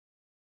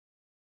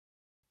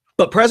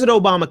But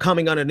President Obama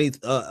coming underneath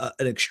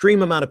an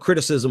extreme amount of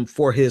criticism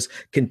for his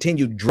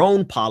continued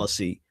drone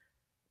policy,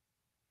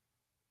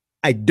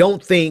 I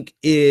don't think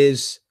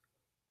is,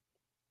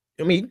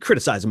 I mean, you can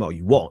criticize him all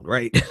you want,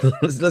 right?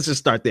 let's just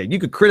start there. You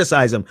could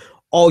criticize him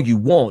all you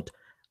want.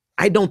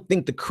 I don't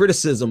think the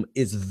criticism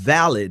is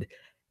valid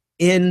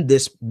in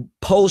this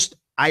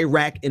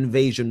post-Iraq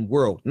invasion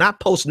world, not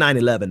post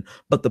 9/11,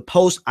 but the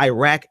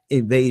post-Iraq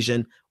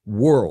invasion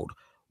world,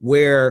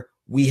 where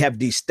we have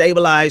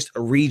destabilized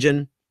a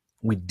region.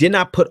 We did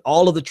not put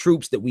all of the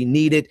troops that we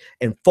needed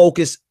and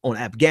focus on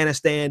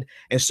Afghanistan.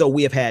 And so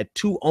we have had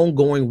two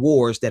ongoing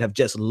wars that have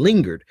just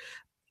lingered.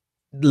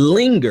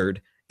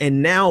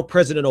 And now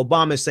President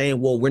Obama is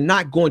saying, well, we're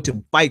not going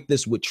to fight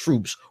this with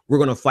troops. We're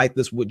going to fight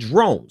this with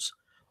drones.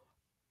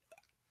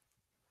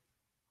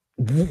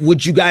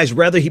 Would you guys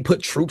rather he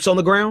put troops on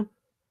the ground?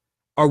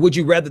 Or would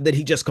you rather that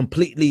he just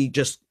completely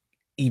just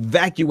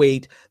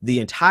evacuate the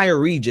entire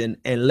region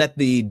and let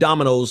the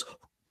dominoes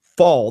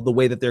fall the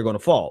way that they're going to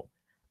fall?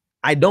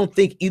 I don't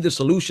think either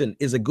solution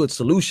is a good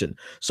solution.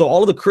 So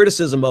all of the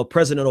criticism of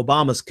President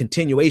Obama's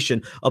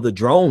continuation of the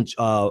drone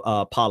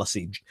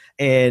policy,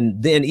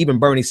 and then even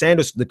Bernie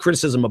Sanders, the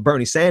criticism of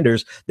Bernie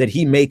Sanders that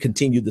he may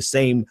continue the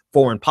same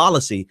foreign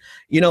policy,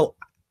 you know,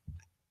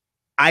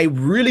 I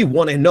really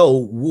want to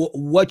know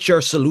what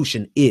your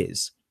solution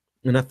is.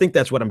 And I think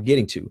that's what I'm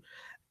getting to.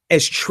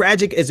 As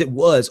tragic as it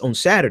was on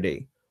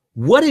Saturday,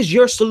 what is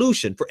your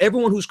solution for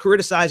everyone who's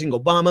criticizing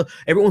Obama,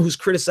 everyone who's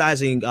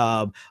criticizing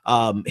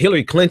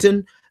Hillary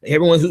Clinton,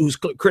 everyone who's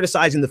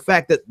criticizing the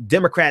fact that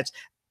Democrats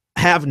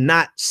have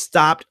not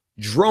stopped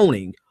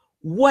droning?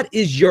 What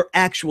is your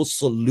actual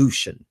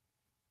solution?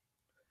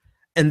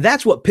 And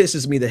that's what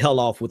pisses me the hell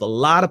off with a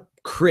lot of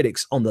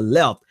critics on the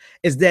left,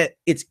 is that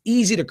it's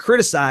easy to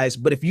criticize,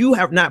 but if you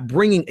have not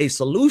bringing a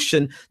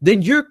solution,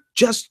 then you're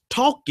just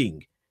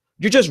talking.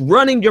 You're just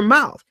running your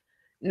mouth.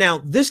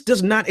 Now, this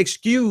does not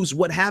excuse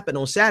what happened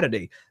on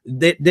Saturday.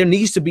 There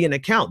needs to be an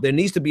account. There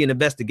needs to be an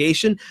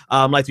investigation.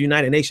 Like the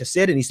United Nations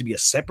said, it needs to be a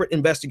separate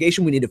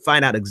investigation. We need to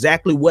find out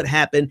exactly what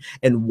happened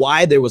and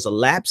why there was a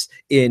lapse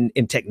in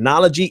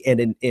technology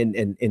and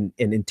in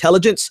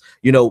intelligence.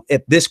 You know,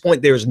 at this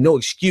point, there is no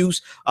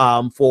excuse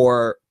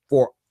for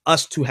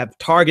us to have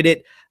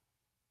targeted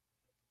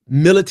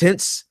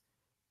militants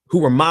who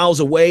were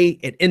miles away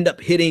and end up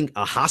hitting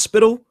a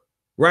hospital,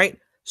 right?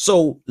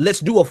 So let's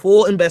do a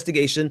full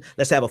investigation.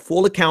 Let's have a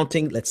full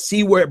accounting. Let's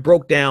see where it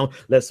broke down.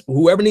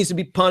 Whoever needs to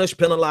be punished,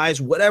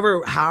 penalized,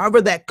 whatever,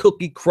 however that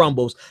cookie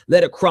crumbles,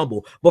 let it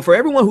crumble. But for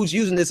everyone who's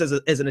using this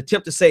as an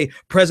attempt to say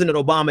President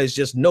Obama is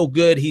just no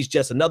good, he's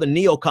just another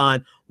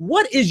neocon,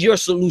 what is your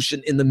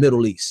solution in the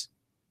Middle East?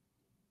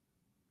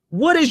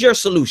 What is your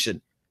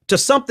solution to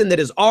something that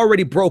is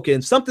already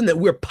broken, something that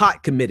we're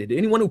pot committed?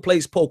 Anyone who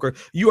plays poker,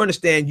 you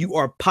understand you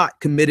are pot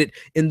committed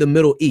in the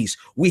Middle East.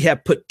 We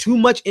have put too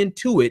much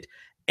into it,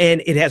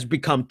 and it has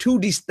become too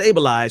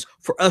destabilized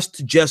for us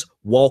to just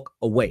walk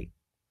away.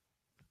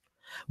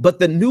 But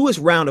the newest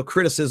round of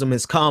criticism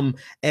has come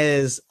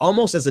as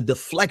almost as a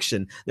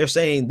deflection. They're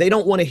saying they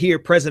don't want to hear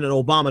President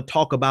Obama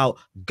talk about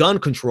gun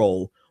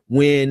control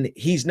when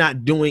he's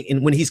not doing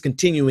and when he's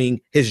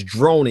continuing his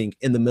droning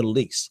in the Middle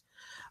East.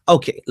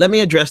 Okay, let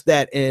me address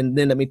that, and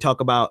then let me talk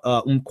about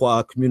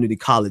Umpqua Community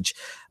College.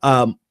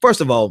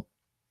 First of all,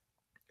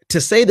 to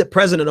say that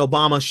President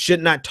Obama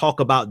should not talk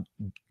about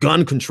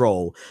gun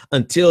control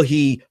until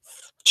he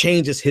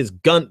changes his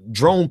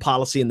drone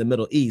policy in the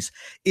Middle East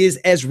is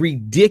as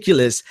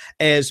ridiculous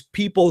as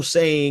people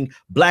saying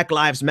Black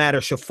Lives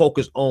Matter should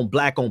focus on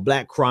black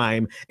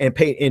crime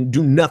and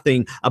do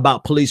nothing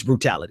about police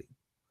brutality.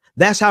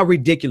 That's how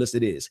ridiculous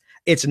it is.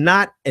 It's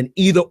not an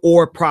either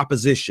or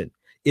proposition.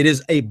 It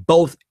is a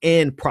both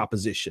and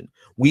proposition.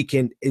 We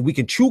can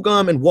chew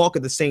gum and walk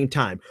at the same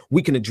time.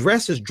 We can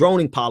address his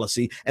droning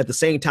policy at the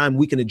same time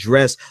we can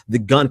address the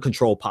gun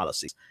control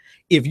policies.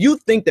 If you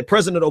think that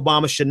President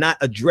Obama should not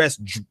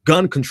address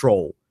gun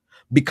control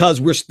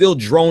because we're still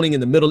droning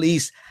in the Middle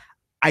East,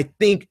 I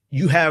think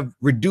you have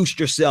reduced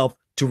yourself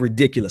to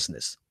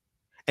ridiculousness.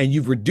 And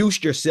you've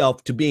reduced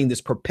yourself to being this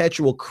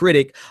perpetual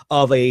critic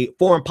of a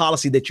foreign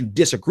policy that you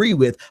disagree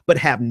with, but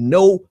have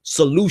no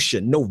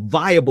solution, no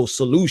viable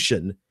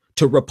solution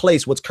to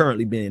replace what's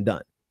currently being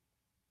done.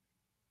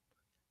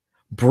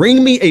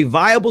 Bring me a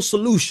viable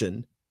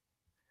solution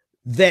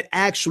that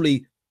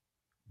actually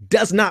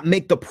does not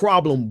make the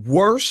problem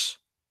worse,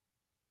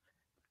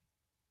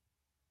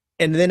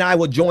 and then I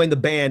will join the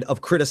band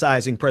of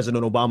criticizing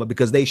President Obama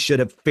because they should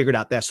have figured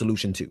out that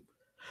solution too.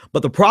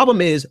 But the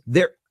problem is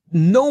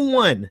no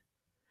one,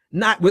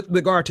 not with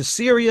regard to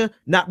Syria,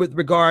 not with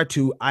regard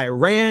to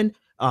Iran,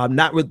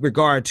 not with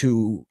regard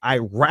to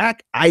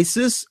Iraq,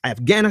 ISIS,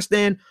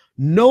 Afghanistan,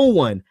 no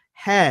one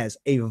has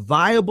a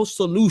viable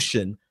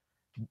solution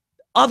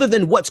other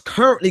than what's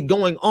currently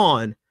going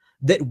on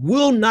that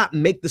will not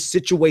make the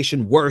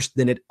situation worse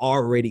than it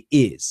already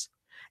is.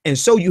 And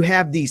so you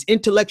have these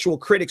intellectual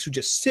critics who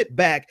just sit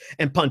back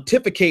and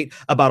pontificate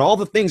about all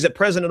the things that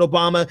President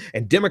Obama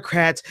and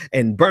Democrats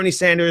and Bernie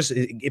Sanders,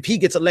 if he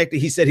gets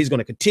elected, he said he's going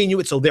to continue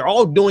it. So they're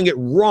all doing it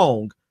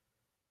wrong.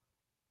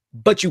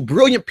 but you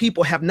brilliant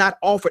people have not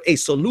offered a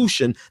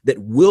solution that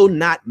will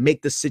not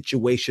make the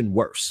situation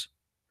worse.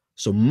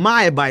 So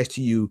my advice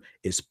to you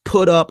is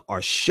put up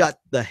or shut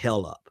the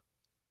hell up.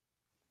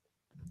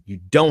 You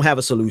don't have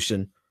a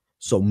solution,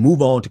 so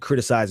move on to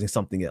criticizing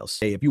something else.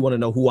 Hey, if you want to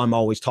know who I'm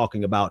always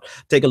talking about,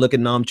 take a look at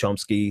Noam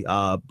Chomsky.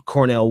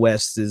 Cornel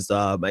West is,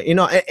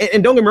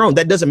 and don't get me wrong,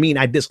 that doesn't mean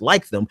I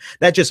dislike them.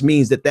 That just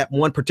means that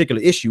one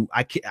particular issue,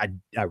 I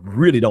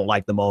really don't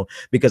like them on,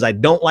 because I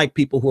don't like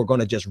people who are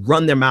going to just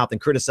run their mouth and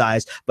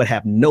criticize, but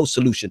have no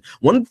solution.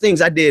 One of the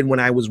things I did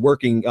when I was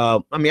working,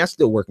 I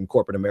still work in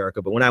corporate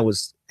America, but when I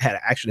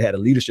actually had a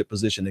leadership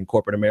position in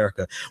corporate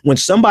America, when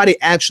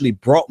somebody actually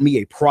brought me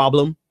a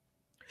problem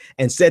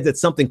and said that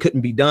something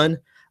couldn't be done,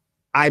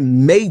 I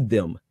made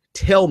them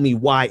tell me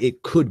why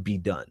it could be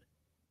done.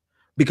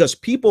 Because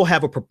people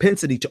have a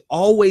propensity to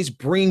always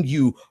bring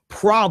you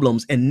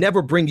problems and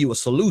never bring you a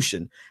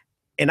solution.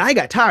 And I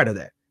got tired of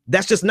that.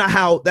 That's not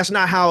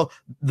how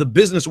the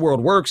business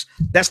world works.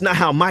 That's not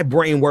how my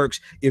brain works.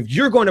 If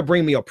you're going to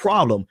bring me a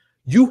problem,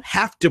 you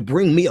have to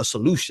bring me a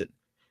solution.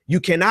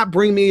 You cannot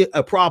bring me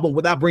a problem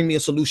without bringing me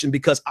a solution,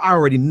 because I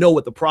already know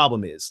what the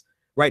problem is.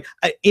 Right?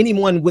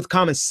 Anyone with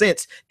common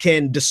sense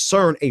can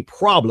discern a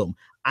problem.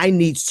 I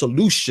need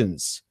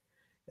solutions.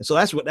 And so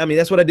that's what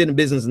I did in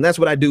business. And that's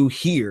what I do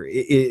here,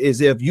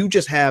 is if you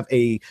just have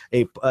a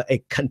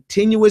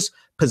continuous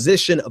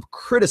position of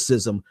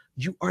criticism,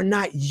 you are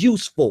not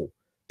useful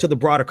to the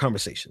broader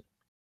conversation.